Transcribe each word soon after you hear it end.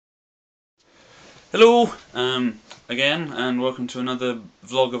Hello, again, and welcome to another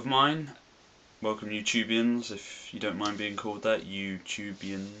vlog of mine. Welcome YouTubians, if you don't mind being called that,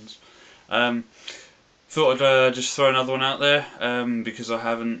 YouTubians. Um, Thought I'd just throw another one out there, because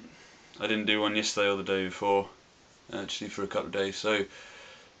I didn't do one yesterday or the day before, actually for a couple of days, so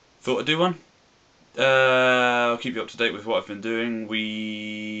thought I'd do one. I'll keep you up to date with what I've been doing.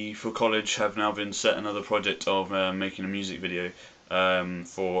 We, for college, have now been set another project of making a music video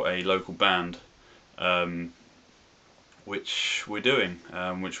for a local band. Which we're doing,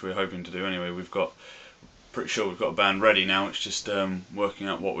 which we're hoping to do anyway. Pretty sure we've got a band ready now. It's just working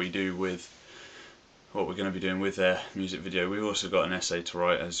out what we're going to be doing with their music video. We've also got an essay to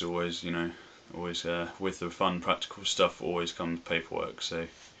write, as always. Always with the fun, practical stuff always comes paperwork. So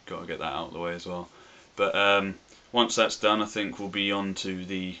you've got to get that out of the way as well. But once that's done, I think we'll be on to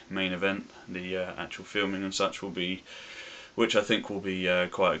the main event. The actual filming and such which I think will be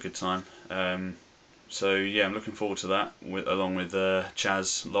quite a good time. So yeah, I'm looking forward to that, along with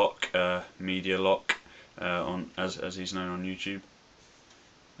Chaz Lock, Media Lock, as he's known on YouTube.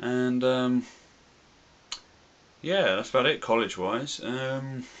 And yeah, that's about it college-wise.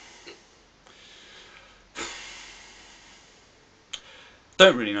 Don't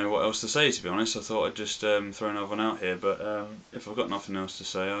really know what else to say, to be honest. I thought I'd just throw another one out here, but if I've got nothing else to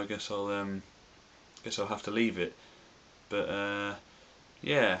say, I guess I'll have to leave it. But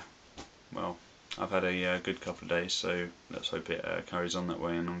yeah, well, I've had a good couple of days, so let's hope it carries on that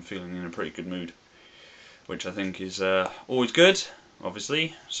way, and I'm feeling in a pretty good mood, which I think is always good,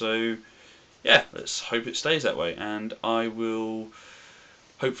 obviously. So yeah, let's hope it stays that way, and I will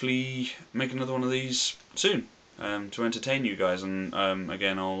hopefully make another one of these soon to entertain you guys. And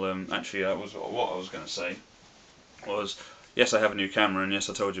again, I'll actually, that was what I was going to say was, yes, I have a new camera, and yes,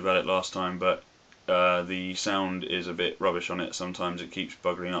 I told you about it last time, but the sound is a bit rubbish on it. Sometimes it keeps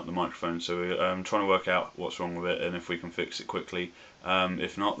buggering up the microphone, so we're trying to work out what's wrong with it and if we can fix it quickly.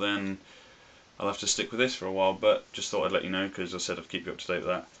 If not, then I'll have to stick with this for a while, but just thought I'd let you know, because I said I'd keep you up to date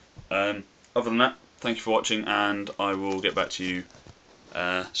with that. Other than that, thank you for watching, and I will get back to you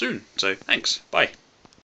soon. So thanks, bye.